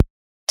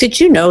Did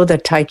you know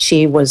that Tai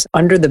Chi was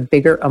under the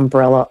bigger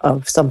umbrella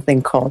of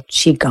something called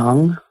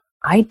Qigong?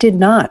 I did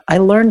not. I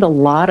learned a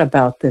lot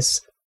about this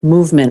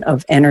movement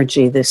of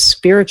energy, this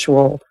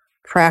spiritual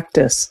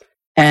practice,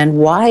 and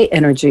why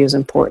energy is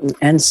important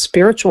and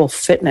spiritual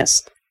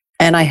fitness.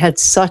 And I had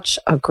such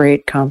a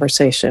great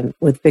conversation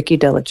with Vicky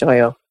Della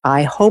Gioia.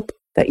 I hope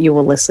that you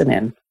will listen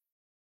in.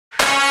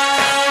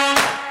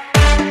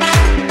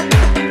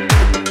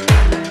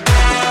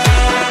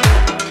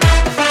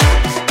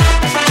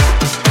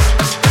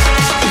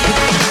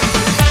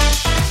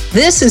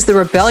 This is the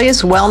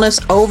Rebellious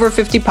Wellness Over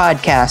 50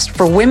 podcast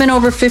for women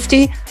over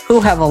 50 who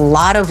have a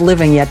lot of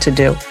living yet to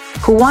do,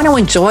 who want to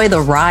enjoy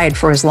the ride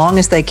for as long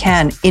as they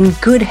can in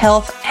good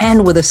health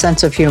and with a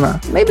sense of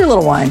humor, maybe a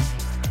little wine.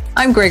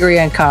 I'm Gregory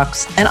Ann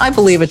Cox, and I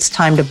believe it's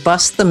time to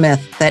bust the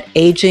myth that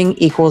aging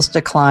equals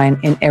decline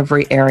in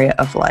every area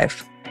of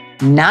life.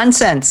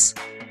 Nonsense.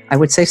 I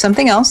would say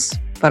something else,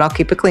 but I'll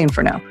keep it clean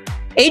for now.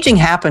 Aging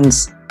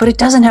happens, but it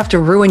doesn't have to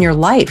ruin your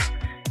life.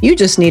 You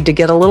just need to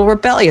get a little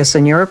rebellious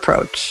in your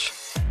approach.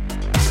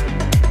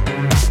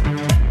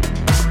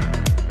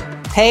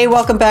 Hey,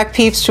 welcome back,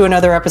 peeps, to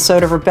another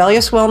episode of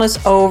Rebellious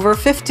Wellness Over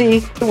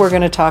 50. We're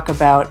going to talk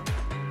about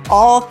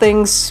all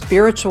things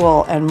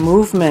spiritual and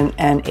movement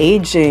and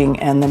aging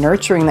and the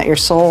nurturing that your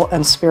soul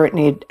and spirit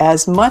need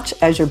as much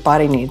as your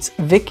body needs.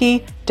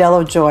 Vicky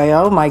Della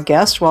Gioia, my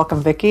guest,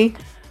 welcome, Vicky,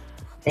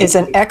 is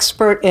an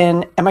expert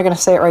in, am I going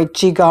to say it right,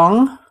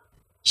 Qigong?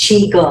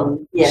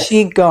 Qigong, yes.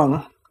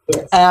 Qigong.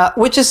 Yes.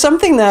 Which is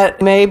something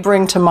that may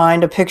bring to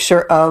mind a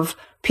picture of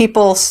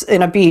people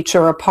in a beach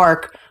or a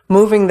park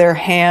moving their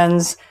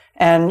hands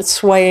and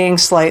swaying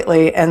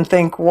slightly and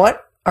think,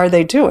 what are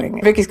they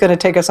doing? Vicky's going to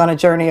take us on a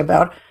journey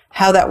about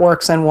how that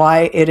works and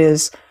why it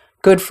is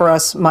good for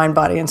us, mind,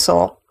 body, and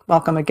soul.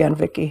 Welcome again,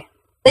 Vicky.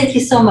 Thank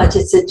you so much.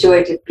 It's a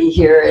joy to be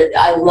here.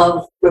 I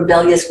love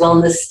Rebellious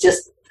Wellness.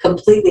 Just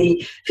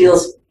completely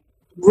feels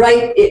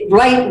right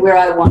where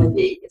I want to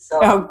be. So.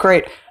 Oh,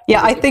 great.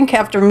 Yeah, I think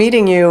after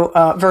meeting you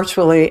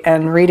virtually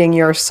and reading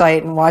your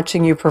site and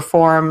watching you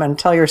perform and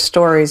tell your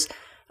stories,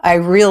 I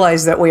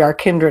realize that we are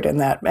kindred in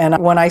that. And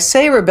when I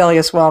say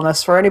rebellious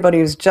wellness, for anybody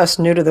who's just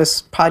new to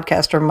this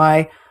podcast or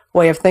my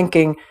way of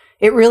thinking,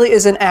 it really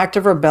is an act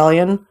of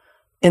rebellion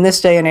in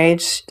this day and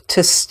age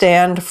to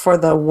stand for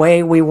the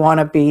way we want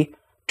to be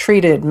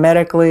treated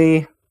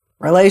medically,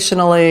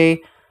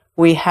 relationally.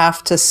 We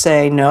have to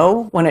say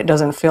no when it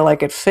doesn't feel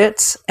like it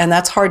fits, and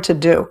that's hard to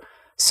do.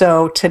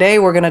 So today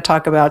we're going to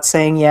talk about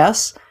saying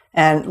yes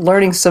and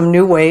learning some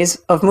new ways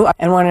of move.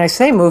 And when I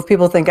say move,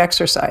 people think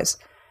exercise.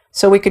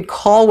 So we could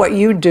call what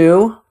you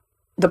do,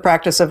 the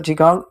practice of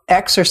Qigong,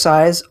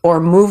 exercise or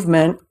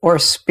movement or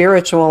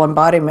spiritual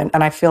embodiment.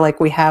 And I feel like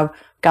we have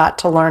got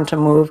to learn to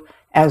move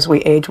as we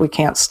age. We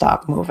can't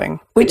stop moving.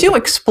 Would you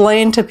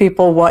explain to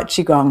people what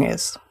Qigong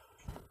is?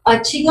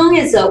 Qigong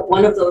is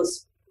one of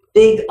those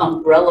big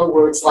umbrella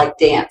words like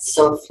dance.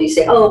 So if you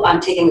say, oh,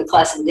 I'm taking a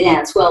class in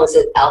dance, well, is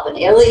it Alvin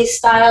Ailey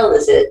style?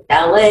 Is it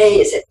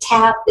ballet? Is it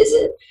tap? Is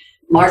it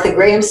Martha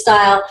Graham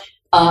style?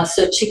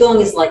 So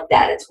Qigong is like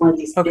that. It's one of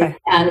these big,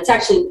 and it's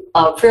actually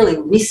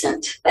fairly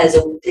recent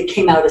it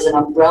came out as an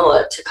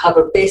umbrella to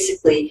cover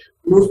basically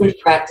movement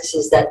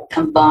practices that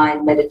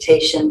combine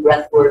meditation,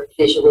 breathwork,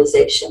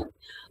 visualization.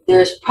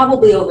 There's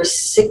probably over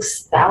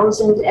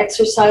 6,000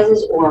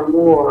 exercises or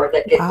more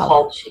that get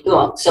called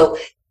Qigong. So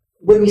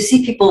when you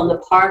see people in the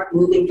park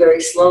moving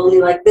very slowly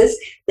like this,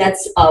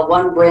 that's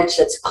one branch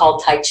that's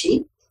called Tai Chi,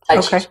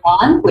 Tai Chi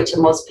Chuan, which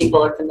most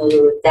people are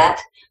familiar with that,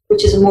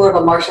 which is more of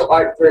a martial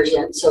art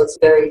version. So it's a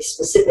very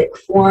specific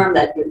form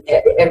that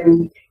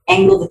every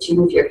angle that you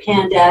move your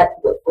hand at,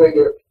 where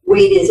your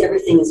weight is,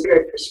 everything is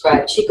very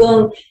prescribed.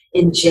 Qigong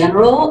in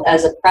general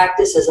as a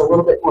practice is a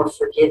little bit more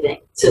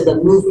forgiving. So the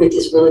movement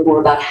is really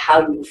more about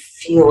how you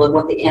feel and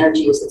what the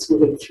energy is that's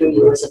moving through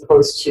you, as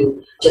opposed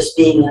to just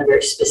being in a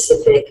very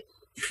specific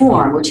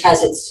form, which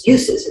has its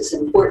uses, is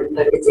important,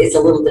 but it's a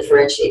little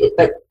differentiated.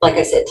 But like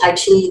I said, Tai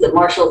Chi, the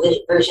martial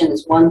version,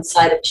 is one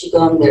side of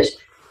Qigong. There's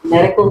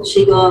medical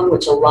Qigong,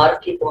 which a lot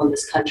of people in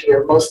this country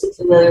are mostly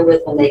familiar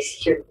with when they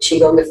hear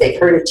Qigong, if they've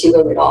heard of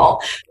Qigong at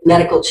all.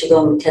 Medical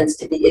Qigong tends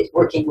to be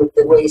working with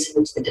the ways in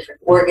which the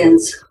different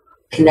organs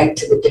connect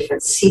to the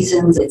different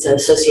seasons. It's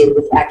associated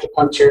with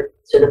acupuncture,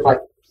 sort of like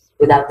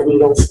without the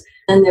needles.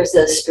 Then there's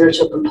a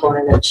spiritual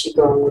component of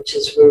Qigong, which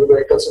is really where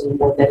it goes into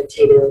more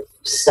meditative,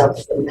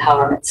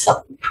 self-empowerment,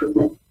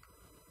 self-improvement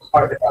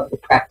part of the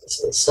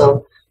practices.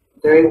 So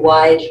very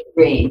wide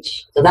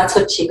range. So that's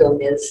what Qigong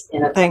is.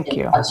 Thank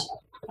you.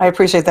 I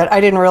appreciate that.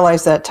 I didn't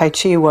realize that Tai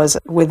Chi was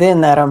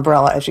within that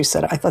umbrella, as you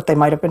said. I thought they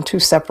might have been two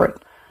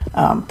separate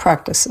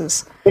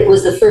practices. It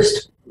was the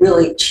first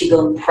really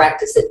Qigong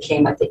practice that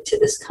came, I think, to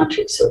this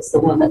country. So it's the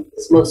one that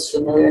is most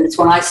familiar. And it's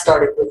when I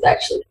started with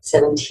actually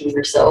 17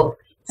 or so.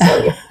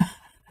 So, yeah.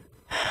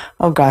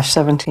 Oh gosh,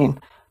 17.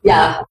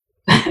 Yeah.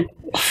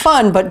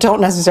 Fun, but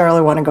don't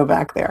necessarily want to go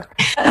back there.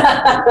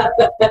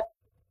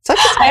 Such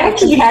a I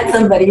actually had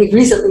somebody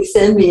recently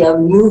send me a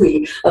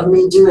movie of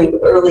me doing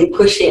early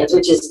push hands,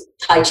 which is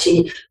Tai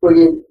Chi, where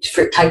you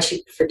for Tai Chi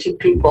for two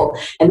people.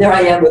 And there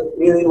I am with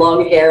really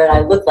long hair, and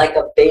I look like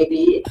a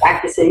baby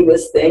practicing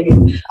this thing.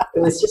 And it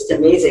was just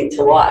amazing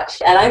to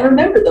watch. And I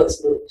remember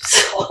those moves.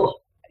 So.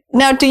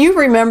 Now, do you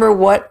remember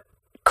what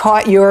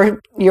caught your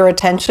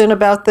attention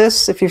about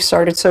this if you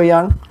started so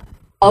young?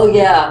 Oh,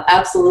 yeah,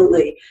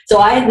 absolutely. So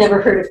I had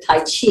never heard of Tai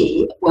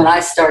Chi when I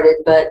started,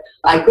 but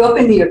I grew up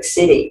in New York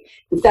City.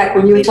 In fact,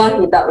 when you were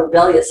talking about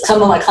rebellious,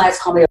 some of my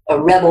clients call me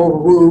a rebel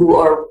woo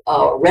or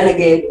a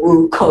renegade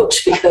woo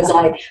coach because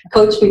I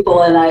coach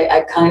people and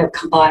I kind of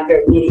combine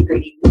very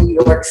nitty-gritty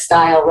New York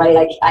style,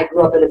 right? I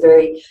grew up in a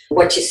very,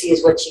 what you see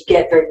is what you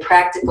get, very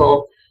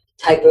practical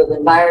type of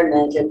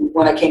environment. And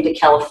when I came to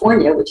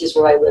California, which is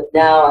where I live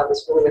now, I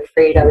was really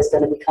afraid I was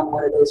going to become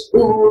one of those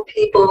woo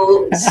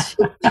people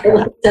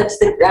and touch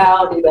the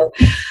ground, you know.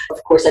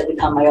 Of course, I'd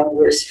become my own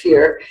worst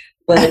fear.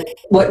 But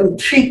what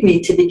intrigued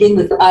me to begin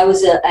with, I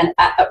was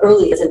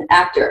early as an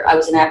actor. I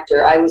was an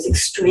actor. I was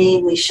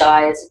extremely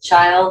shy as a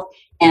child,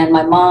 and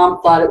my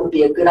mom thought it would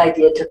be a good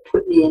idea to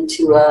put me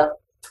into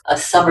a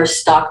summer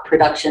stock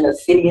production of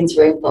Finian's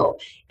Rainbow.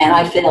 And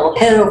I fell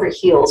head over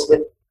heels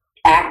with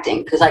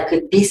acting because I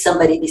could be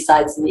somebody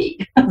besides me,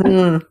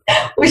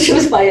 which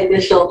was my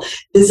initial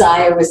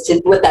desire. Was to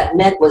what that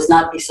meant was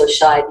not be so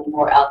shy, be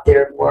more out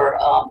there,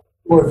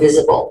 more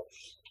visible.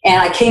 And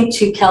I came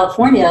to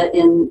California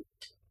in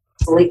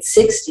the late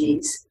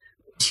 60s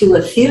to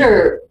a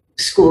theater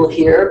school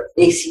here,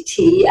 ACT,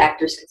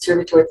 Actors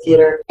Conservatory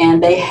Theater,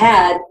 and they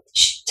had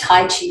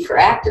Tai Chi for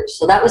actors.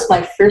 So that was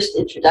my first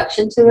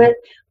introduction to it.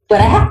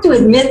 But I have to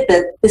admit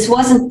that this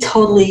wasn't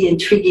totally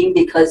intriguing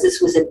because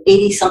this was an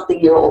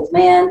 80-something-year-old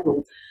man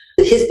who,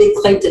 his big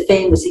claim to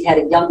fame was he had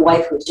a young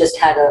wife who just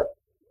had a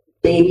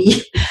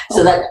baby.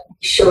 So that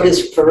showed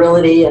his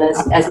virility. And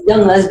as a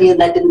young lesbian,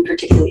 that didn't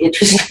particularly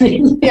interest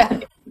me. Yeah.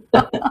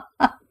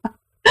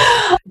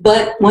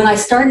 But when I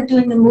started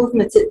doing the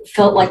movements, it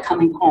felt like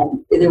coming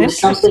home. There was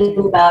something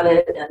about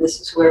it. And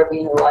this is where,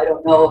 I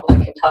don't know if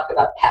I can talk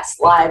about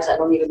past lives. I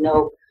don't even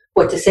know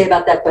what to say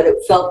about that, but it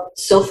felt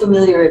so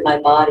familiar in my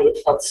body.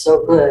 It felt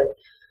so good.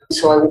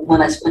 So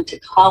when I went to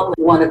college,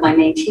 one of my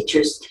main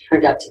teachers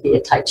turned out to be a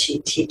Tai Chi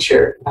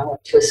teacher. I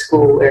went to a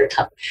school where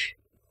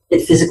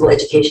physical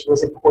education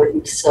was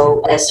important.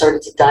 So I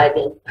started to dive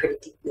in pretty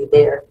deeply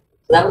there.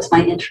 So that was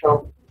my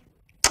intro.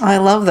 I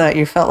love that.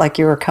 You felt like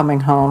you were coming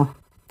home.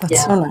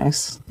 That's so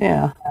nice.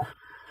 Yeah.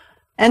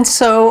 And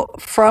so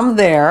from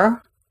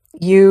there,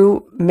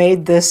 you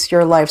made this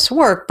your life's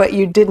work, but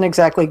you didn't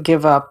exactly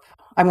give up,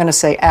 I'm going to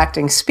say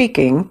acting,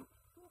 speaking,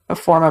 a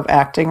form of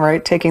acting,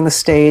 right? Taking the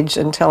stage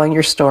and telling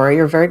your story.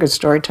 You're a very good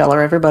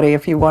storyteller. Everybody,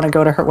 if you want to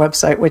go to her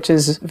website, which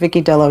is Vicky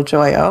Dello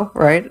Joyo,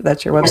 right?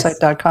 That's your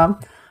website.com.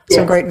 Yes.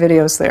 Some great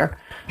videos there.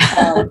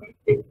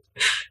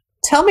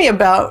 Tell me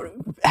about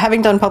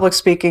having done public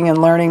speaking and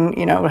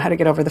learning, how to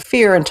get over the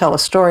fear and tell a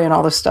story and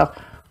all this stuff.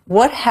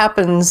 What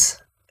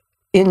happens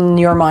in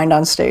your mind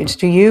on stage?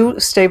 Do you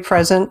stay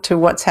present to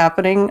what's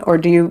happening, or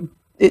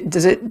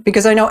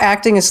because I know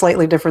acting is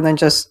slightly different than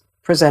just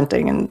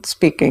presenting and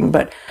speaking,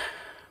 but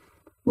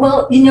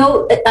well,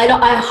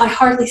 I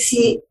hardly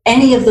see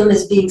any of them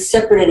as being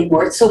separate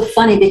anymore. It's so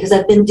funny because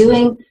I've been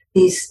doing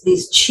these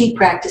Chi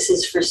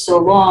practices for so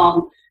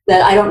long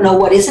that I don't know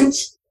what isn't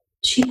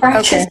Chi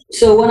practice. Okay.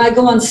 So when I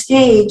go on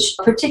stage,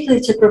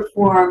 particularly to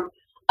perform,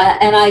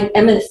 and I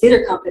am in a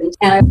theater company,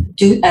 and I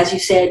do, as you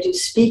say, I do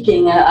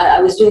speaking. I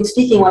was doing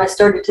speaking when I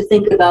started to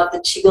think about the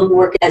Qigong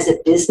work as a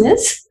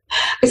business,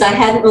 because I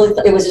hadn't really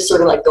thought, it was just sort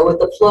of like go with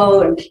the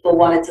flow, and people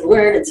wanted to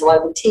learn, and so I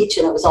would teach,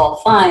 and it was all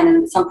fine.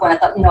 And at some point I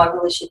thought, I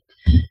really should,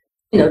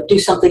 do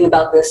something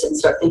about this and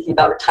start thinking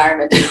about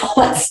retirement and all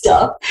that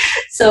stuff.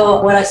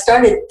 So when I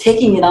started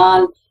taking it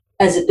on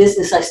as a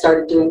business, I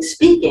started doing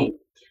speaking.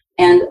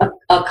 And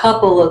a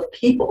couple of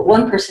people,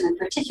 one person in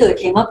particular,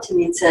 came up to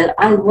me and said,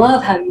 I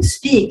love how you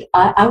speak.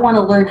 I want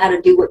to learn how to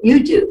do what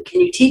you do.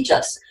 Can you teach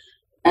us?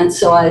 And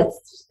so I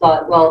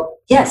thought, well,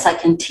 yes, I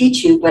can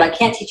teach you, but I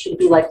can't teach you to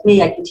be like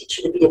me. I can teach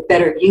you to be a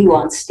better you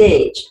on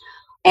stage.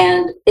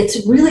 And it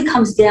really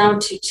comes down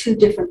to two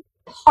different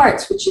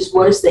parts, which is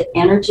what is the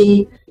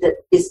energy that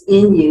is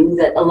in you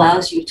that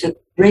allows you to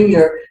bring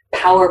your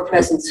power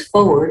presence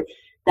forward.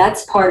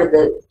 That's part of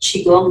the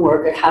Qigong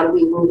work, and how do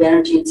we move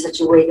energy in such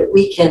a way that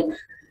we can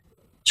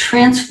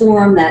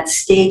transform that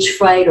stage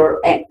fright or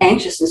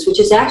anxiousness, which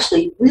is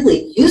actually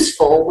really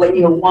useful when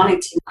you're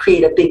wanting to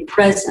create a big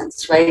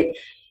presence, right?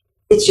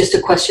 It's just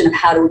a question of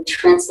how do we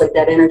translate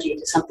that energy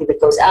into something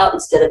that goes out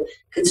instead of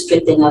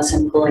constricting us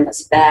and pulling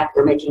us back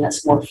or making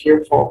us more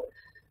fearful.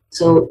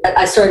 So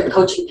I started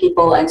coaching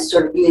people and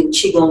started using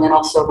Qigong and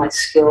also my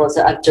skills.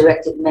 I've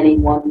directed many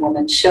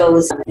one-woman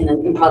shows. I'm in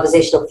an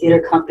improvisational theater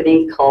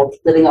company called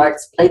Living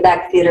Arts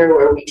Playback Theater,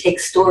 where we take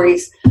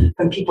stories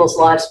from people's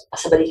lives.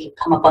 Somebody can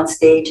come up on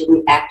stage, and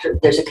the actor,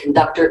 there's a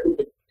conductor who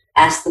could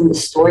ask them the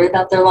story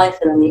about their life,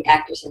 and then the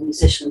actors and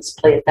musicians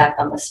play it back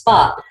on the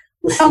spot.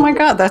 Oh my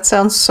God, that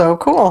sounds so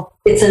cool.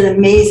 It's an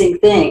amazing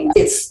thing.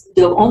 It's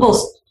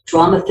almost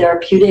drama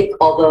therapeutic,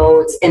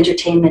 although it's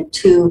entertainment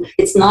too.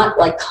 It's not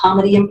like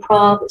comedy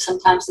improv.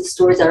 Sometimes the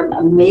stories are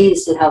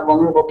amazed at how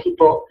vulnerable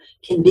people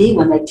can be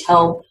when they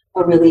tell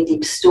a really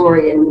deep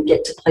story, and we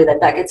get to play that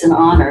back. It's an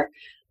honor.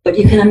 But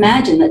you can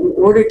imagine that in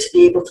order to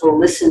be able to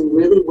listen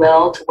really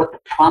well to what the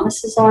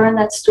promises are in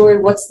that story,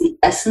 what's the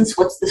essence,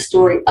 what's the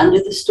story under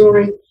the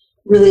story,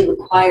 really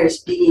requires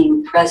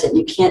being present.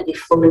 You can't be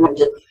floating on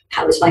just,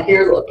 how does my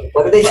hair look?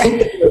 What do they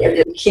think?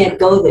 You can't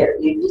go there.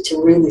 You need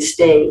to really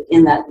stay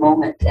in that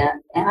moment.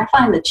 And I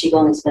find that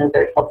Qigong has been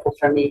very helpful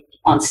for me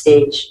on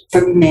stage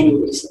for many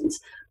reasons.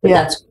 But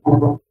that's one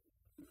of them.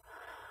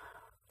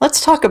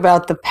 Let's talk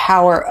about the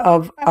power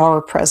of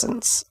our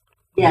presence.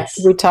 Yes.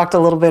 We talked a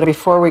little bit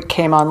before we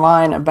came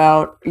online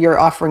about your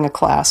offering a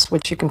class,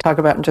 which you can talk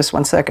about in just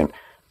 1 second.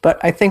 But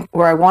I think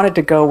where I wanted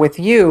to go with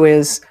you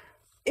is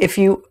if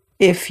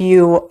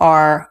you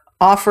are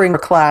offering a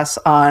class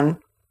on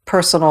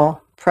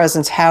personal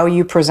presence, how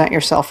you present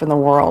yourself in the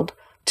world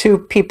to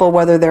people,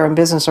 whether they're in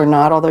business or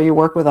not, although you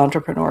work with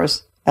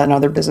entrepreneurs and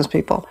other business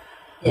people.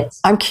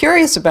 Yes. I'm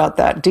curious about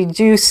that. Did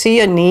you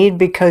see a need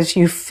because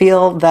you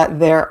feel that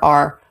there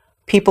are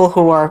people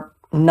who are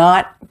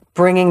not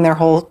bringing their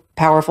whole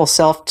powerful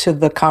self to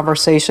the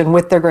conversation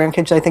with their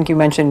grandkids? I think you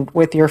mentioned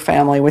with your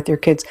family, with your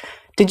kids.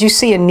 Did you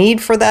see a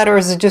need for that, or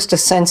is it just a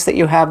sense that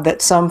you have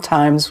that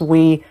sometimes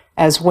we,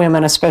 as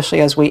women,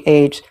 especially as we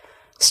age,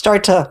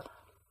 start to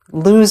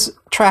lose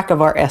track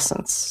of our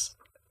essence?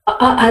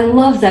 I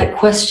love that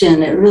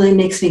question. It really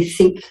makes me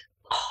think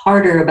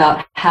harder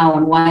about how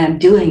and why I'm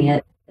doing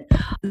it.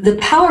 The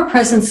power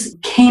presence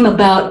came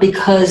about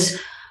because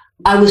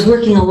I was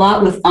working a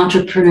lot with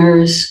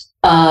entrepreneurs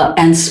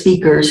and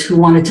speakers who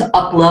wanted to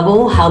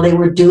up-level how they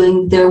were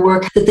doing their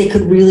work, that they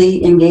could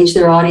really engage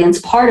their audience.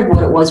 Part of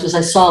what it was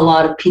I saw a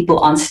lot of people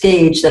on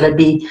stage that I'd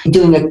be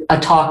doing a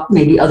talk,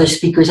 maybe other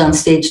speakers on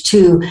stage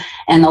too.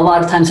 And a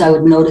lot of times I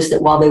would notice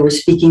that while they were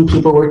speaking,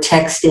 people were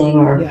texting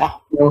or,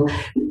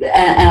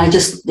 and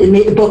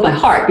it broke my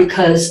heart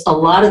because a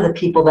lot of the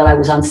people that I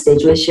was on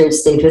stage with, shared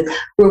stage with,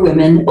 were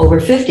women over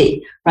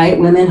 50, right?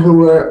 Women who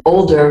were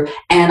older.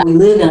 And we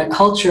live in a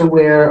culture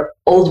where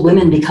old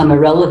women become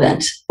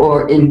irrelevant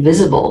or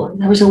invisible.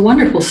 There was a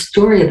wonderful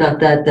story about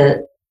that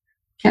I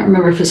can't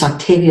remember if it's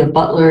Octavia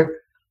Butler,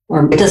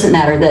 or it doesn't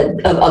matter,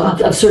 that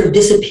of sort of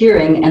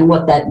disappearing and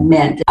what that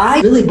meant.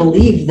 I really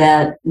believe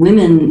that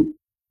women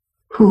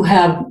who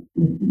have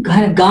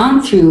kind of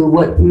gone through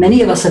what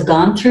many of us have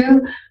gone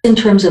through in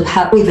terms of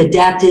how we've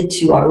adapted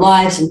to our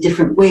lives in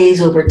different ways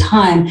over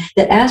time,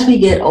 that as we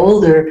get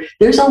older,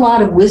 there's a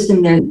lot of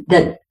wisdom there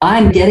that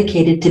I'm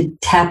dedicated to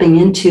tapping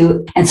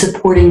into and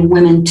supporting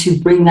women to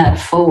bring that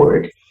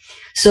forward.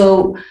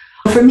 So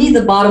for me,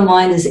 the bottom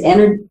line is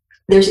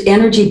there's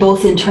energy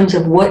both in terms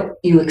of what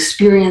you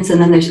experience, and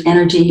then there's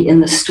energy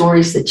in the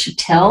stories that you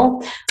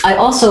tell. I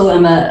also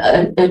am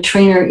a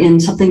trainer in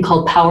something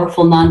called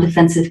Powerful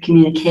Non-Defensive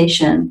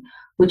Communication,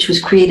 which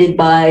was created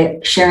by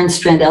Sharon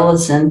Strand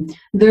Ellison.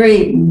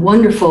 Very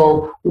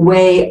wonderful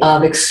way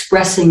of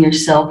expressing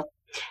yourself.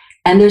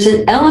 And there's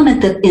an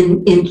element that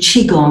in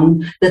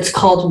Qigong that's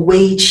called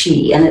Wei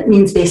Qi, and it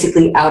means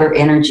basically outer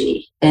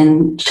energy.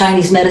 In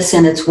Chinese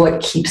medicine, it's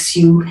what keeps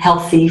you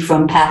healthy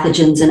from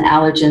pathogens and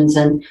allergens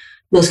and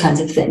those kinds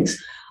of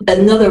things.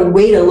 Another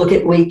way to look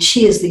at Wei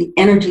Qi is the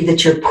energy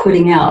that you're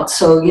putting out.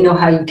 So you know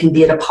how you can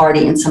be at a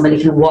party and somebody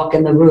can walk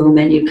in the room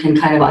and you can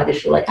kind of either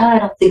feel like, I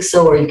don't think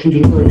so, or you can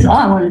be really,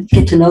 I want to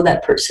get to know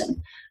that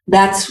person.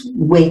 That's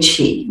Wei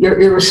Qi.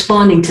 You're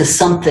responding to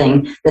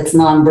something that's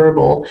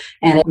nonverbal.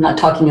 And I'm not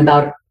talking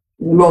about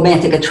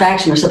romantic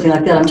attraction or something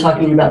like that. I'm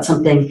talking about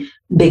something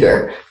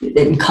bigger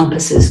that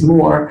encompasses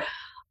more.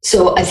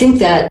 So I think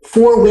that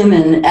for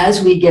women,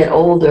 as we get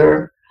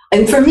older,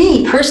 and for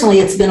me personally,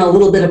 it's been a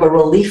little bit of a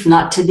relief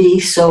not to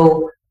be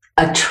so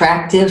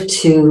attractive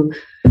to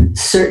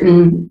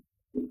certain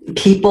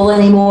people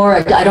anymore.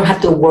 I don't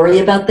have to worry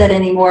about that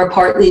anymore.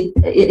 Partly,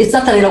 it's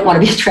not that I don't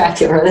want to be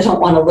attractive or I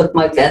don't want to look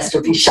my best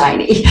or be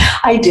shiny.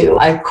 I do,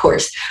 of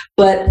course.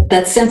 But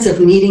that sense of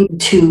needing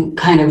to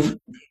kind of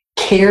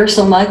care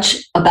so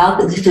much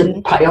about this,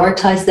 to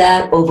prioritize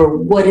that over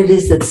what it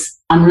is that's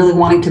I'm really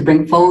wanting to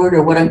bring forward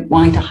or what I'm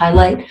wanting to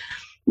highlight,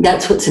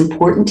 that's what's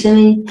important to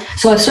me.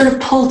 So I've sort of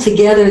pulled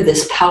together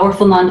this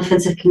powerful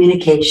non-defensive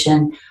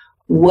communication,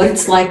 what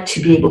it's like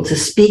to be able to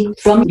speak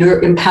from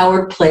your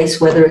empowered place,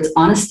 whether it's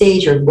on a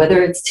stage or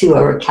whether it's to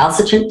a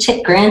recalcitrant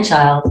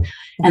grandchild,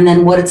 and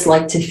then what it's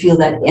like to feel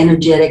that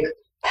energetic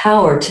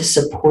power to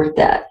support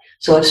that.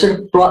 So I've sort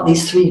of brought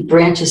these three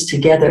branches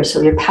together.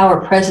 So your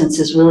power presence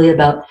is really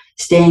about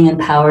staying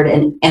empowered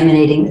and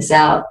emanating this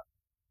out.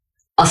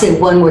 I'll say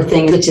one more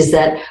thing, which is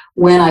that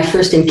when I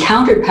first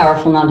encountered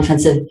powerful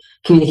non-defensive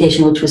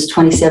communication, which was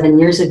 27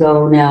 years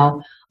ago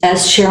now,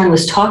 as Sharon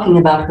was talking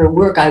about her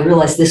work, I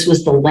realized this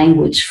was the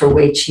language for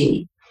Wei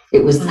Qi.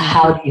 It was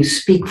how do you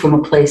speak from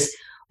a place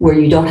where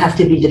you don't have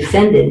to be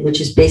defended,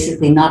 which is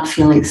basically not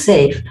feeling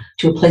safe,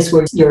 to a place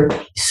where you're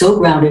so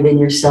grounded in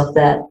yourself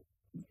that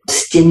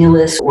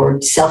stimulus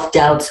or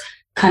self-doubts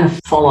kind of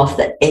fall off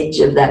the edge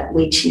of that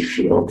Wei Qi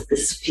field,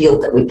 this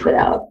field that we put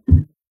out.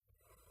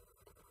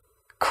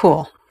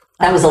 Cool.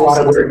 That was a lot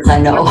of words, I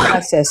know.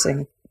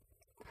 Processing.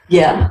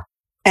 Yeah.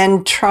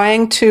 And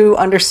trying to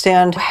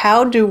understand,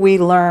 how do we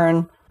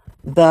learn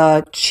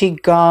the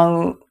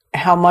Qigong?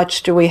 How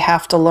much do we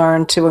have to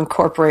learn to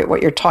incorporate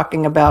what you're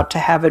talking about to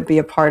have it be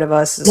a part of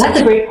us? That's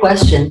a great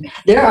question.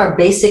 There are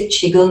basic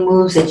Qigong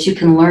moves that you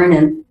can learn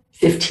in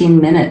 15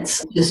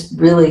 minutes, just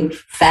really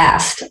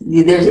fast.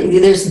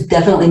 There's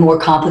definitely more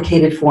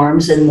complicated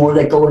forms and more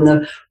that go in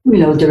the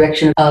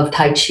direction of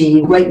Tai Chi.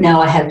 Right now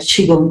I have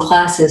Qigong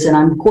classes, and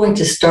I'm going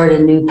to start a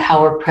new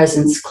power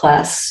presence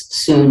class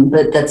soon,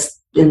 but that's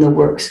in the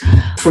works.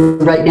 For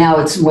right now,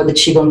 it's more the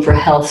Qigong for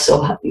health.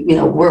 So,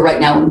 we're right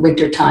now in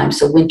winter time.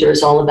 So winter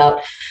is all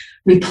about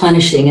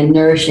replenishing and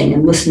nourishing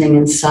and listening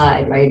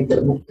inside, right?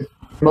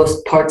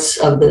 Most parts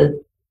of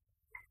the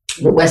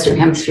Western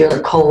Hemisphere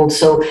are cold.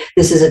 So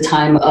this is a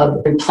time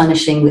of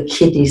replenishing the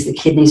kidneys. The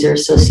kidneys are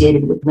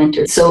associated with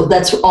winter. So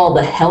that's all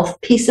the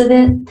health piece of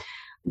it.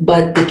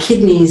 But the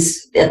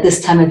kidneys at this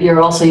time of year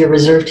are also your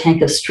reserve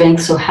tank of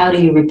strength. So how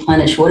do you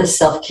replenish? What does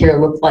self-care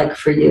look like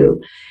for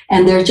you?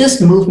 And they're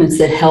just movements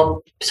that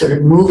help sort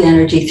of move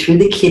energy through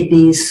the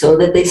kidneys so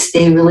that they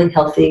stay really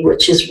healthy,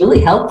 which is really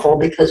helpful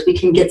because we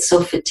can get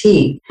so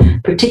fatigued,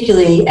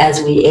 particularly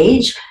as we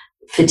age.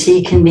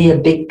 Fatigue can be a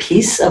big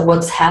piece of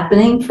what's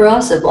happening for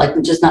us, of like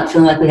just not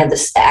feeling like we have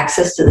this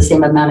access to the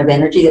same amount of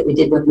energy that we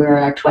did when we were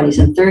in our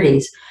 20s and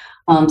 30s.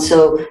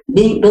 So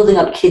building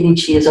up kidney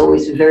chi is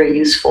always very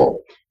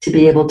useful to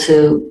be able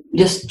to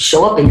just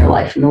show up in your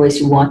life in the ways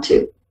you want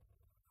to.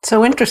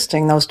 So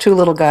interesting, those two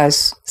little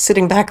guys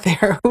sitting back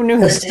there. Who knew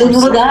Those two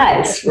little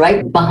guys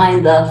right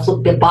behind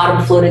the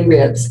bottom floating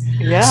ribs.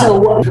 Yeah.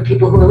 So for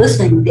people who are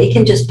listening, they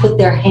can just put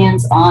their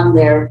hands on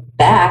their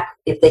back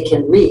if they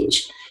can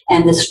reach,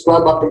 and just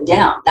rub up and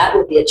down. That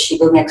would be a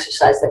Qigong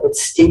exercise that would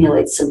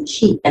stimulate some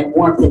heat and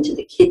warmth into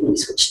the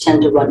kidneys, which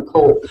tend to run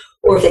cold.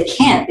 Or if they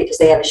can't, because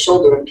they have a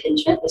shoulder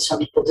impingement, as some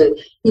people do,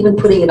 even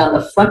putting it on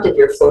the front of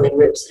your floating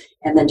ribs,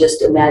 and then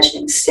just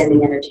imagining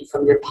sending energy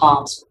from your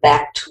palms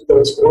back to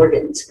those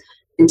organs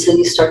until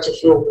you start to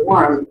feel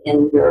warm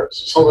in your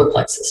solar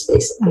plexus,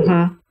 basically.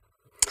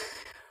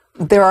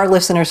 Mm-hmm. There are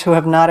listeners who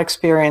have not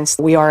experienced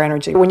We Are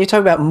Energy. When you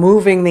talk about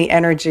moving the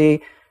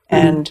energy,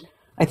 and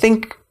I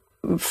think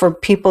for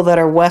people that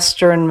are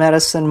Western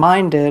medicine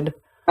minded,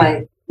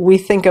 right, we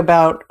think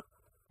about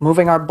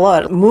moving our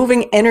blood.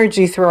 Moving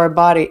energy through our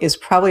body is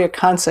probably a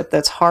concept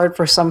that's hard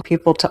for some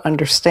people to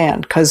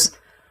understand because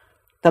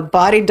the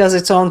body does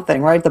its own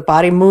thing, right? The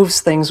body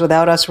moves things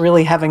without us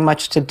really having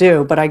much to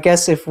do. But I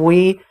guess if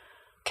we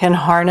can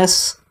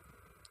harness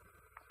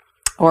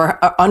or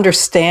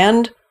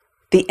understand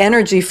the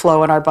energy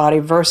flow in our body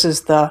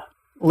versus the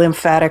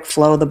lymphatic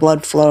flow, the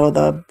blood flow,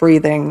 the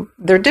breathing,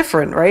 they're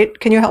different, right?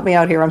 Can you help me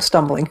out here? I'm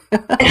stumbling.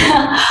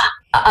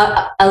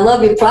 I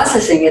love your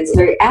processing. It's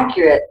very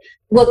accurate.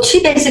 Well,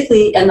 qi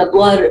basically and the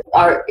blood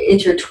are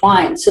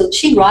intertwined. So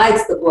qi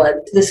rides the blood.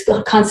 This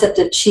concept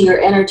of qi or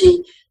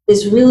energy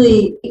is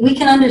really, we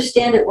can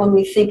understand it when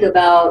we think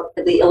about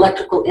the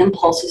electrical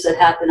impulses that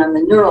happen on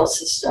the neural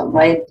system,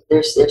 right?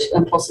 There's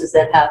impulses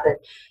that happen.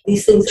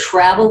 These things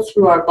travel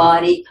through our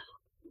body.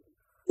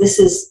 This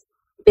is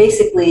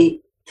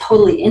basically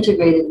totally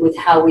integrated with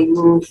how we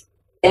move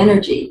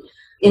energy.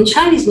 In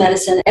Chinese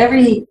medicine,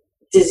 every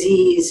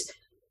disease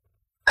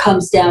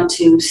comes down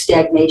to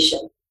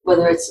stagnation,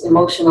 whether it's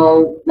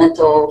emotional,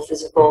 mental,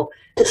 physical.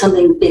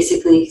 Something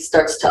basically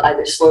starts to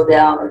either slow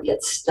down or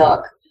get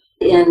stuck.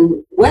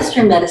 In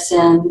Western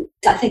medicine,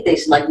 I think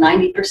there's like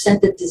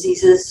 90% of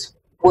diseases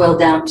boil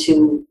down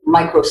to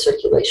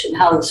microcirculation,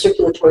 how the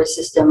circulatory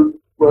system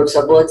works,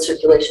 our blood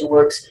circulation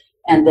works,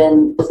 and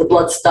then if the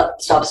blood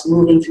stops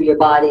moving through your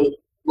body,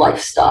 life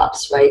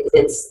stops, right?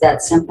 It's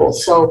that simple.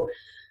 So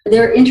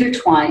they're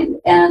intertwined,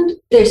 and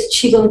there's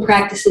Qigong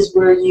practices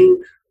where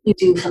you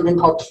do something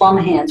called plum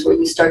hands, where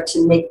you start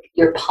to make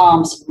your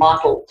palms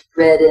mottled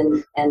red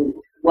and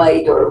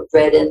white, or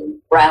red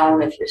and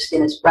brown if your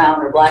skin is brown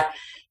or black.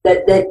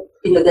 That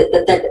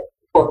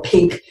or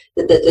pink.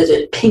 That there's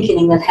a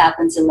pinkening that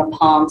happens in the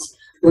palms,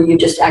 where you're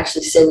just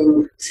actually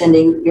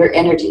sending your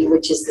energy,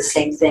 which is the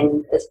same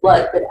thing as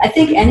blood. But I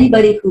think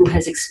anybody who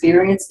has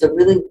experienced a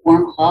really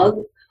warm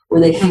hug, where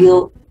they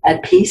feel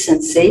at peace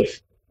and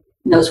safe,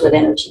 knows what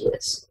energy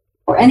is.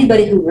 Or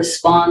anybody who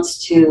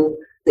responds to,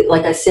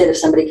 like I said, if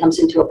somebody comes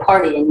into a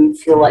party and you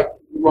feel like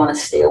you want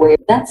to stay away,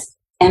 that's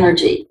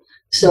energy.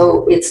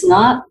 So it's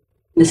not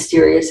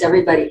mysterious.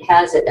 Everybody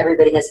has it.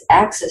 Everybody has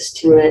access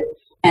to it.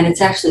 And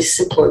it's actually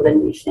simpler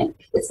than we think.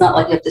 It's not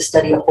like you have to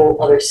study a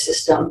whole other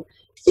system.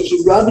 If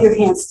you rub your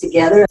hands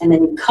together and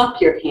then you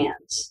cup your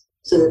hands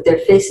so that they're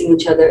facing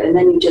each other, and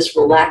then you just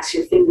relax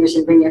your fingers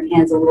and bring your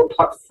hands a little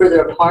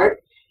further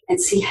apart, and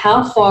see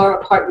how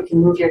far apart you can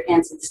move your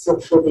hands and still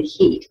feel the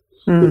heat.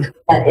 Because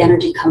that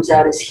energy comes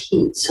out as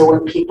heat. So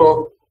when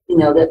people,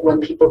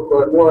 when people who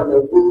are more in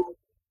the woo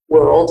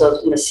world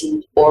of,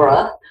 see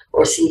aura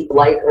or see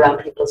light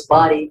around people's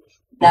body,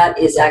 that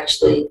is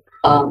actually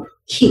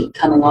heat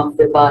coming off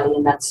their body,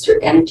 and that's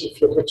your energy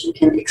field, which you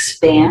can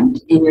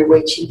expand in your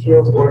Wei Qi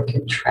field or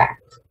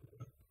contract.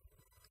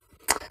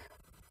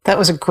 That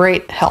was a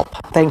great help.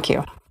 Thank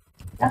you.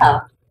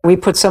 Yeah. We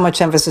put so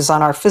much emphasis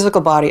on our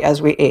physical body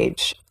as we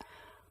age.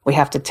 We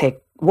have to take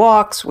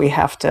walks, we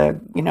have to,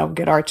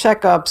 get our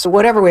checkups,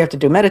 whatever we have to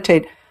do,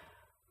 meditate.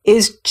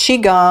 Is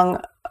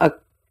Qigong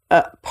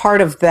a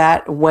part of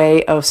that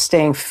way of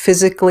staying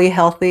physically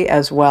healthy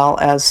as well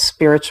as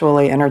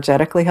spiritually,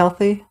 energetically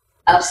healthy?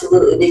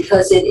 Absolutely,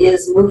 because it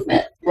is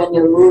movement. When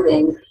you're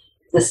moving,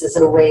 this is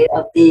a way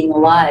of being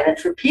alive. And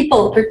for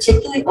people,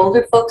 particularly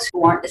older folks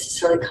who aren't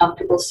necessarily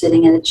comfortable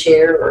sitting in a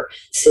chair or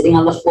sitting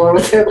on the floor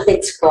with their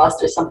legs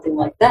crossed or something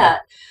like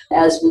that,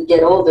 as we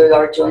get older,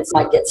 our joints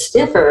might get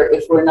stiffer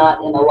if we're not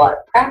in a lot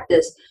of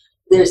practice.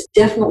 There's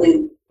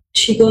definitely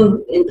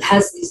Qigong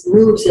has these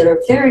moves that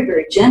are very,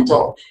 very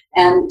gentle.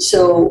 And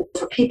so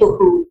for people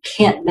who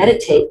can't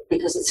meditate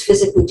because it's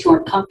physically too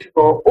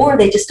uncomfortable, or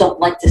they just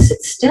don't like to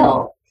sit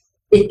still,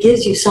 it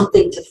gives you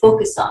something to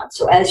focus on.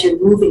 So as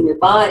you're moving your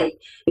body,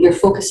 you're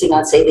focusing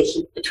on, say, the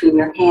heat between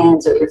your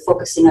hands, or you're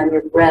focusing on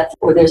your breath,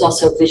 or there's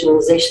also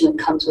visualization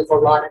that comes with a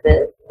lot of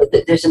it.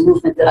 There's a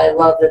movement that I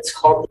love that's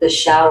called the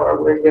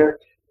shower, where you're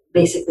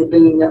basically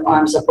bringing your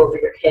arms up over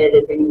your head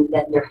and bringing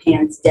then your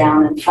hands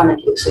down in front of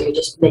you. So you're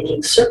just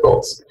making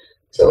circles.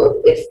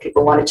 So if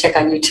people want to check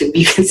on YouTube,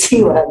 you can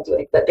see what I'm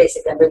doing. But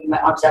basically, I'm bringing my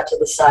arms out to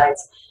the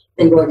sides,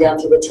 then going down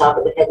through the top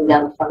of the head and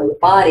down the front of the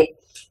body.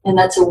 And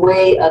that's a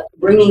way of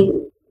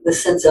bringing the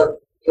sense of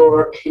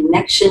your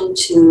connection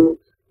to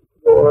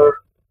your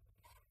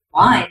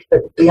mind,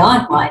 but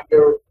beyond mind,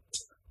 your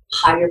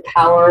higher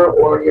power,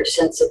 or your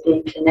sense of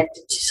being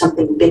connected to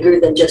something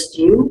bigger than just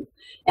you.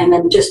 And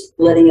then just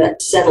letting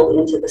it settle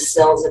into the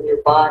cells of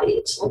your body.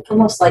 It's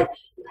almost like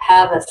you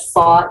have a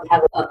thought, you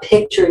have a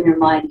picture in your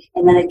mind,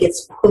 and then it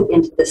gets put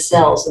into the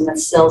cells, and the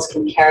cells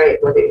can carry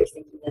it whether you're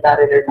thinking about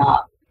it or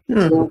not.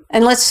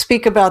 And let's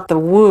speak about the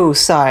woo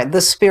side,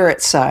 the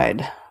spirit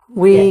side.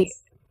 We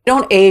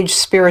don't age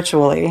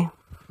spiritually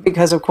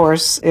because, of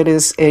course, it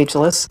is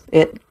ageless,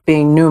 it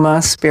being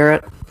pneuma,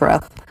 spirit,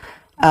 breath.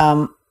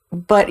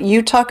 But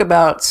you talk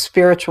about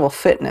spiritual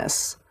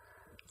fitness.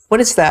 What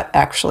does that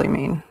actually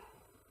mean?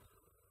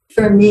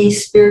 For me,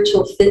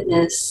 spiritual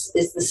fitness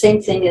is the same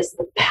thing as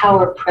the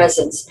power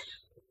presence.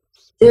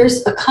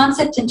 There's a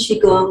concept in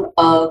Qigong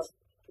of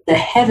the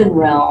heaven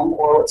realm,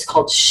 or what's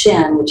called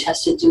Shen, which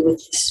has to do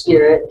with the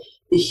spirit,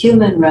 the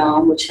human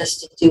realm, which has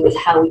to do with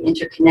how we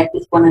interconnect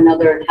with one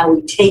another and how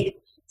we take,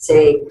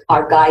 say,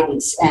 our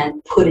guidance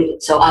and put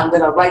it. So I'm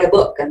going to write a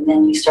book, and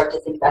then you start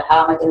to think about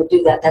how am I going to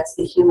do that? That's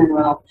the human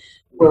realm,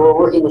 where we're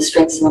working with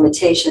strengths and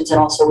limitations, and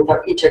also with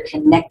our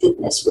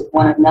interconnectedness with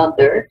one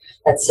another,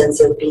 that sense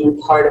of being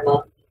part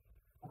of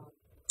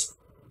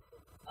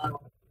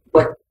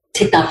what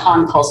Thich Nhat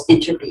Hanh calls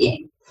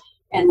interbeing.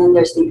 And then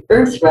there's the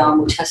earth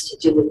realm, which has to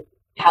do with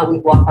how we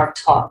walk our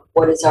talk,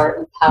 what is our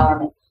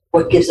empowerment,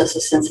 what gives us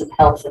a sense of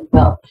health and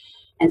wealth.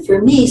 And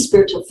for me,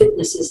 spiritual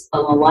fitness is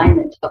an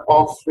alignment of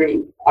all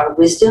three: our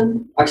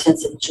wisdom, our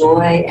sense of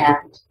joy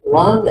and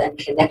love and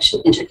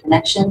connection,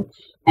 interconnection,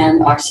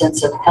 and our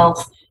sense of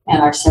health,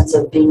 and our sense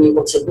of being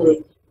able to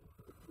really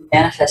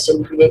manifest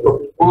and create what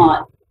we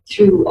want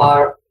through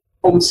our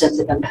own sense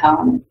of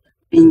empowerment,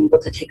 being able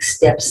to take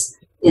steps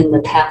in the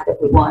path that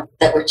we want,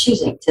 that we're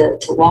choosing to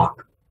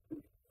walk.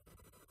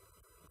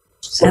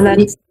 So for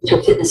me,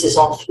 spiritual fitness is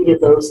all three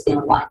of those in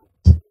alignment.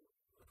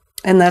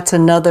 And that's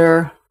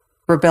another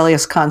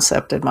rebellious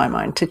concept in my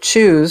mind, to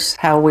choose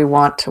how we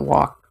want to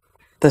walk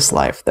this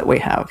life that we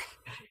have.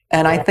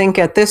 And I think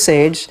at this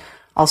age,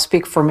 I'll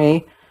speak for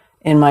me,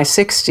 in my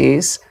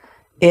 60s,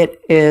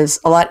 it is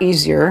a lot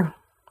easier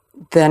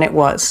than it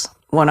was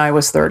when I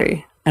was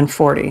 30 and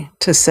 40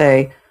 to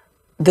say,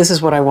 this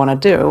is what I want to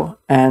do,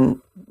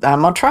 and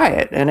I'm going to try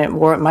it. And it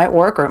might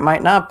work or it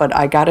might not, but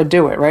I got to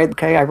do it, right?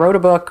 Okay, I wrote a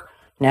book.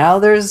 Now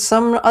there's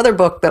some other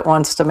book that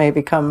wants to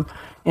maybe come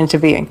into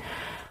being.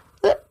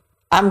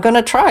 I'm going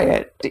to try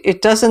it.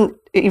 It doesn't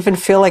even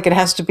feel like it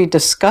has to be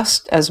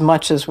discussed as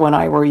much as when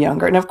I were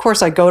younger. And of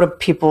course, I go to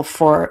people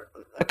for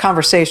a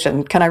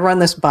conversation. Can I run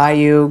this by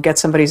you? Get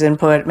somebody's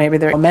input. Maybe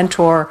they're a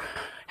mentor.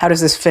 How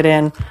does this fit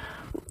in?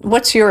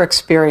 What's your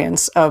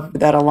experience of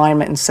that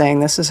alignment and saying,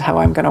 this is how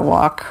I'm going to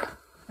walk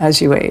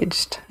as you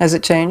aged? Has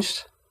it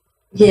changed?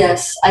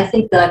 Yes, I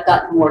think that I've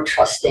gotten more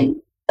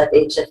trusting at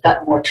age. I've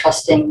gotten more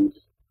trusting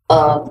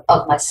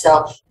of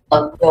myself,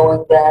 of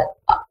knowing that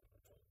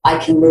I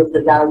can live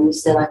the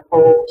values that I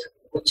hold,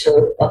 which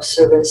are of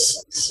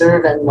service,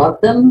 serve and love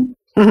them.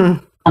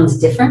 Mm-hmm. Sounds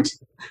different.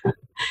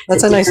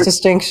 That's a nice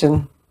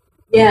distinction.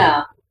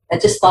 Yeah, I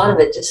just thought of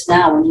it just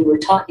now when you were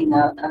talking.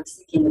 I was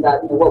thinking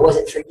about, what was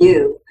it for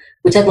you?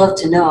 Which I'd love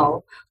to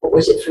know. What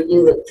was it for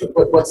you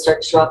what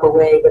started to drop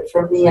away? But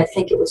for me, I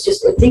think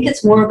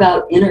it's more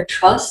about inner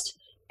trust.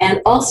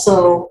 And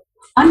also,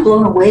 I'm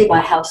blown away by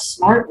how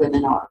smart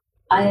women are.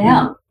 I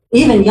am.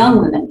 Even young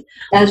women.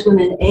 As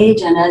women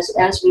age and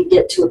as we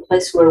get to a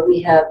place where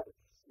we have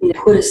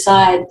put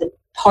aside the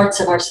parts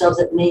of ourselves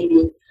that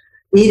maybe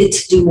needed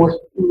to do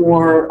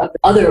more of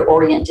other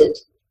oriented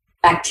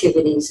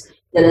activities,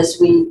 that as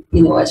we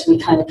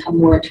kind of come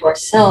more into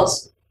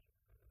ourselves,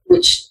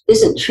 which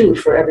isn't true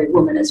for every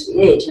woman as we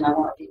age, and I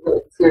want to be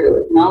clear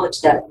to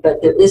acknowledge that,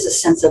 but there is a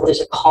sense of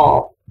there's a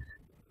call.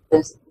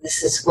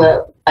 This is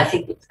what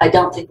I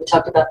don't think we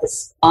talked about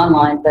this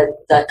online,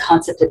 but that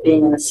concept of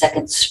being in a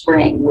second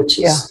spring, which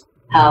is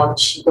how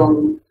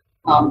Qigong,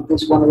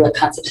 is one of the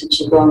concepts in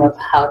Qigong of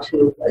how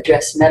to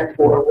address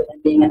metaphor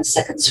within being in a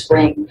second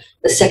spring,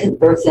 the second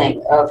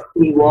birthing of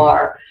who you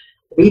are,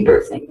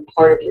 rebirthing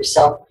part of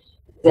yourself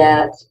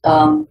that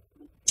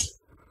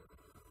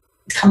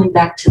coming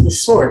back to the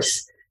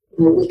source.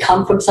 We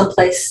come from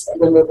someplace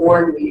when we're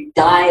born, we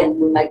die, and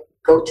we might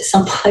go to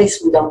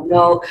someplace we don't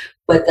know,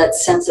 but that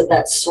sense of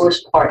that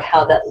source part,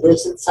 how that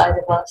lives inside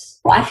of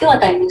us. Well, I feel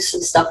like I knew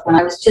some stuff when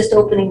I was just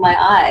opening my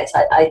eyes.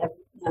 I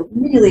have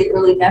really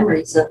early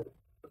memories of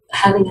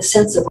having a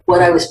sense of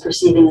what I was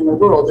perceiving in the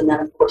world, and then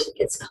of course it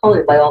gets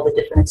colored by all the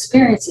different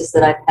experiences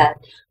that I've had,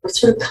 but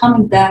sort of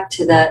coming back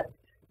to that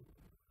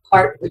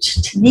part, which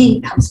to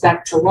me comes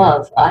back to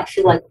love. I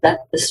feel like that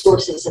the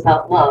source is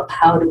about love.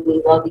 How do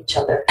we love each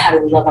other? How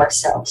do we love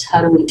ourselves?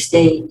 How do we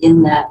stay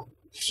in that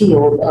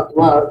field of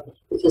love?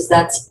 Because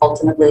that's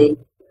ultimately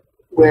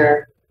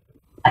where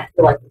I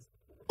feel like the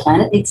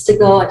planet needs to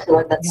go. I feel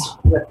like that's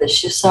what the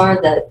shifts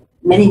are that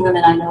many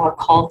women I know are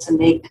called to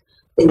make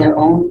in their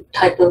own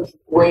type of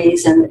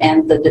ways,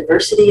 and the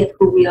diversity of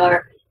who we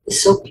are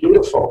is so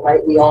beautiful,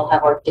 right? We all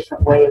have our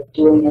different way of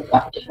doing it,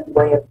 our different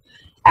way of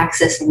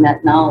accessing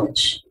that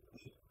knowledge.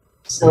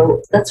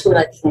 So that's what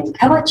I think.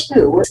 How about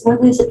you?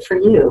 What is it for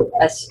you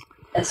as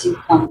you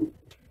come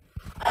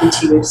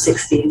into your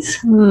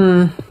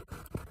 60s?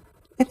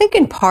 I think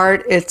in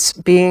part it's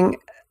being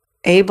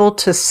able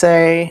to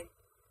say,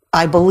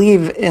 I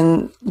believe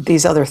in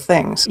these other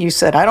things. You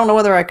said, I don't know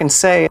whether I can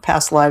say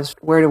past lives,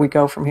 where do we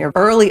go from here?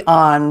 Early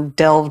on,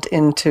 delved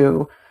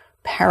into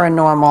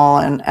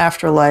paranormal and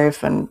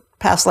afterlife and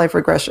past life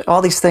regression,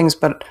 all these things,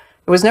 but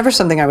it was never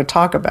something I would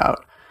talk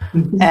about.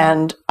 Mm-hmm.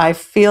 And I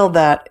feel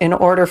that in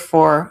order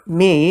for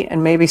me,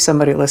 and maybe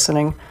somebody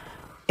listening,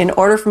 in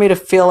order for me to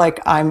feel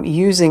like I'm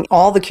using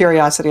all the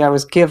curiosity I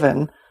was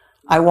given,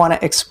 I want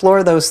to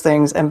explore those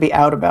things and be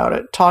out about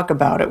it, talk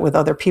about it with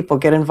other people,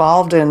 get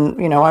involved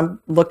in, I'm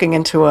looking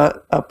into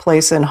a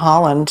place in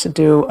Holland to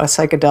do a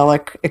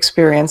psychedelic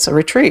experience, a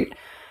retreat.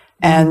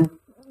 Mm-hmm. And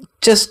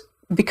just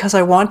because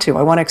I want to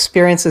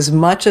experience as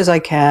much as I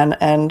can.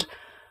 And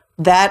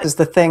that is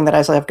the thing that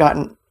as I've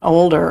gotten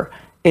older,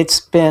 it's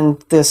been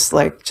this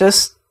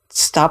just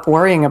stop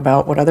worrying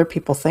about what other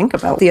people think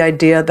about. The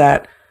idea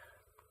that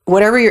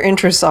whatever your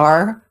interests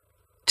are,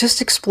 just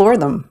explore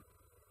them.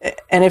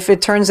 And if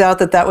it turns out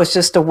that was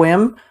just a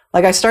whim,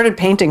 I started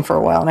painting for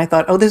a while and I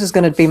thought, this is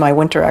going to be my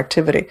winter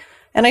activity.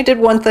 And I did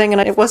one thing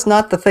and it was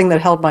not the thing that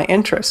held my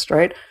interest,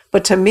 right?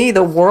 But to me,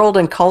 the world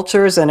and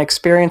cultures and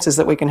experiences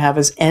that we can have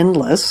is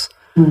endless.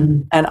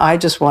 Mm-hmm. And I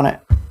just want to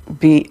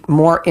be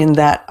more in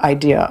that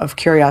idea of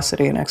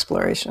curiosity and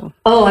exploration.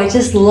 Oh, I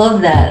just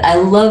love that. I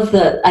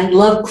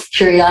love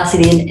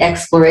curiosity and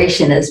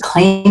exploration as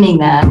claiming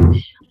that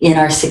in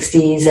our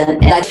 60s.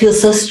 And that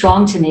feels so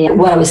strong to me.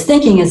 What I was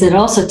thinking is it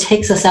also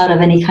takes us out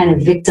of any kind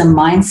of victim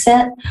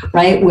mindset,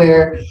 right?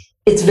 Where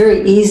it's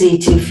very easy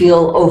to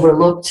feel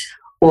overlooked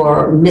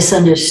or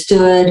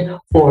misunderstood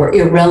or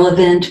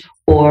irrelevant,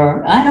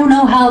 or I don't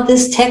know how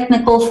this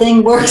technical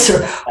thing works,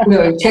 or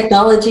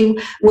technology,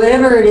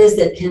 whatever it is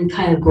that can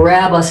kind of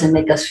grab us and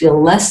make us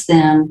feel less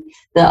than.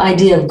 The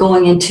idea of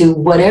going into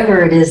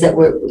whatever it is that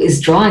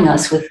is drawing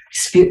us with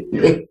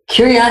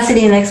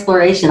curiosity and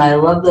exploration. I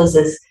love those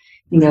as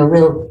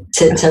real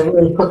to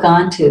really hook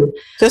on to.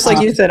 Just like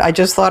you said, I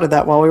just thought of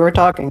that while we were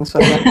talking. So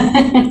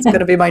it's going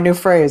to be my new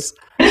phrase.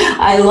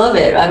 I love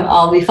it.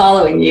 I'll be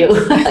following you.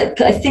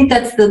 I think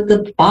that's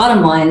the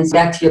bottom line is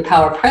back to your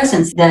power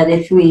presence, that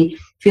if we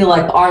feel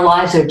like our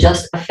lives are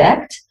just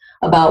effect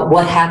about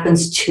what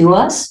happens to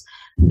us,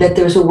 that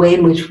there's a way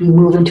in which we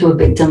move into a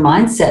victim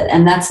mindset.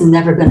 And that's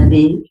never going to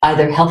be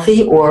either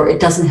healthy, or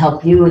it doesn't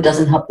help you. It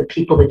doesn't help the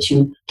people that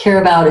you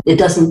care about. It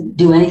doesn't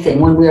do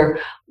anything. When we're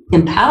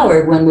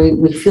empowered, when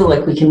we feel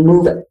like we can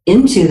move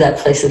into that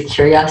place of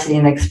curiosity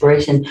and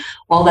exploration,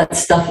 all that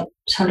stuff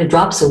kind of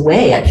drops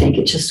away. I think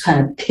it just kind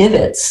of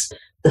pivots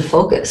the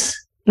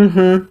focus.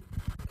 Mm-hmm.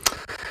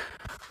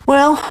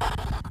 Well,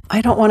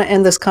 I don't want to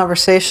end this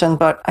conversation,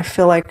 but I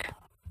feel like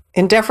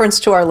in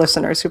deference to our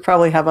listeners who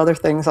probably have other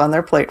things on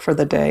their plate for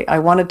the day, I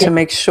wanted to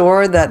make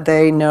sure that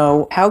they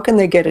know, how can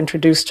they get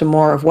introduced to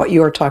more of what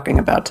you're talking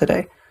about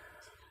today?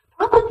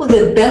 Probably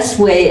the best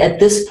way at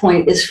this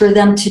point is for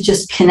them to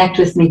just connect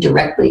with me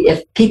directly.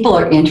 If people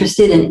are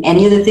interested in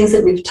any of the things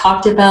that we've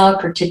talked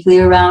about,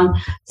 particularly around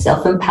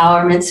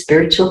self-empowerment,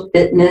 spiritual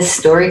fitness,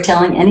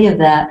 storytelling, any of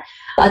that,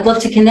 I'd love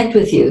to connect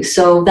with you.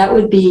 So that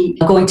would be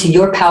going to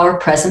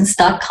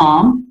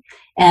yourpowerpresence.com,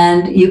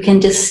 and you can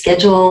just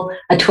schedule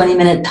a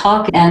 20-minute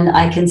talk, and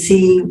I can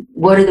see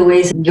what are the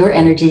ways your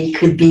energy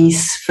could be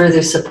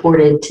further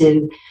supported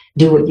to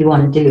do what you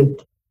want to do.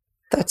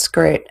 That's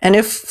great. And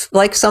if,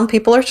 like some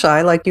people are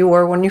shy, like you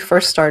were when you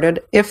first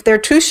started, if they're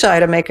too shy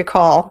to make a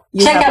call,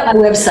 check out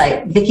my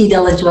website, Vicki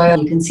Della Gioia.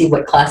 You can see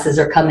what classes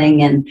are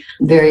coming and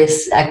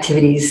various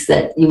activities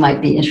that you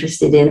might be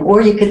interested in.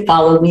 Or you could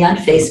follow me on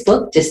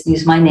Facebook. Just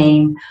use my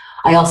name.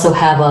 I also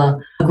have a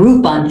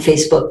group on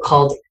Facebook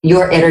called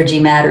Your Energy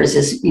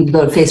Matters. You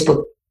go to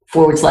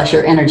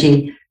Facebook.com/Your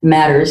Energy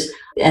Matters.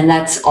 And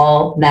that's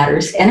all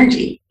matters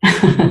energy.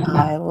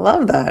 I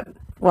love that.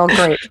 Well,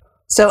 great.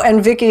 So,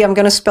 and Vicki, I'm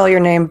going to spell your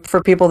name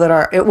for people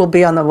it will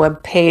be on the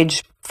web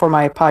page for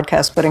my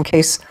podcast, but in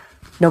case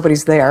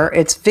nobody's there,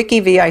 it's Vicki,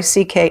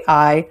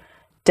 Vicki,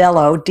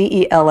 Dello,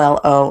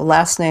 Dello,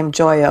 last name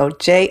Joio,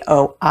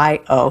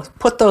 Joio.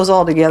 Put those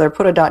all together,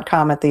 put a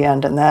 .com at the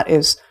end, and that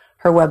is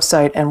her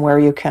website and where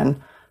you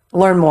can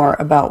learn more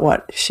about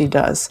what she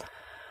does.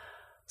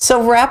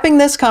 So wrapping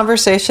this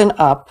conversation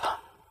up,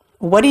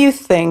 what do you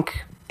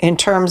think in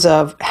terms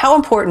of how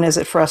important is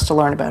it for us to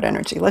learn about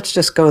energy? Let's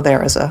just go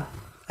there as a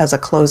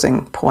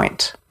closing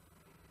point.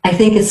 I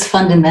think it's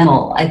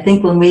fundamental. I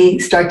think when we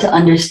start to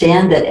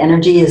understand that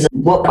energy is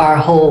what our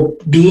whole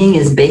being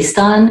is based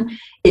on,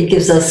 it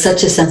gives us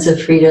such a sense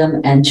of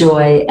freedom and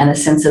joy and a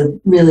sense of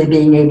really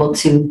being able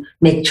to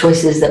make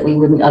choices that we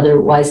wouldn't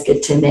otherwise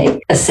get to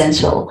make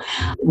essential.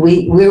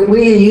 We're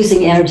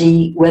using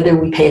energy whether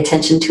we pay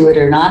attention to it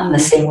or not, in the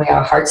same way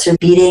our hearts are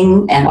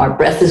beating and our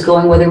breath is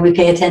going whether we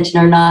pay attention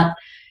or not.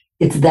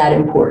 It's that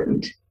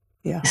important.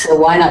 Yeah. So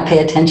why not pay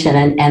attention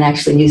and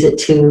actually use it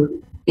to,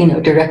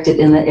 direct it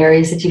in the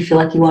areas that you feel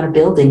like you want to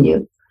build in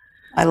you.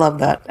 I love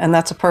that. And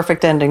that's a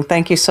perfect ending.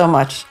 Thank you so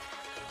much.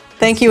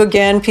 Thank you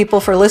again, people,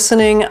 for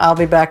listening. I'll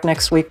be back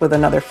next week with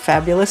another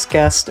fabulous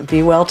guest.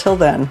 Be well till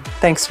then.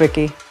 Thanks,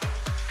 Vicki.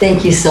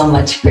 Thank you so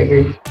much,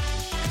 Brigid.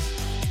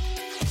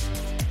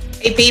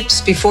 Hey peeps,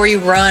 before you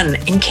run,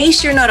 in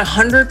case you're not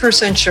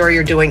 100% sure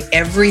you're doing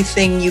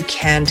everything you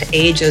can to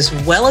age as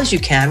well as you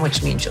can,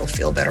 which means you'll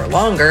feel better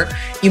longer,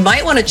 you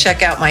might want to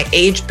check out my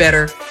Age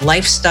Better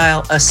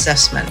Lifestyle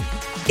Assessment.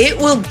 It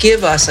will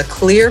give us a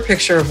clear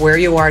picture of where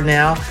you are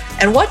now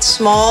and what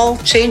small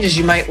changes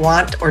you might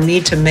want or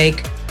need to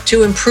make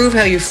to improve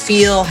how you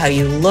feel, how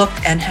you look,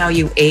 and how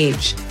you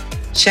age.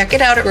 Check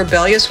it out at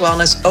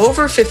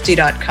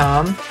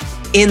rebelliouswellnessover50.com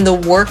in the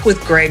Work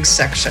with Greg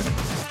section.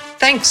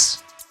 Thanks.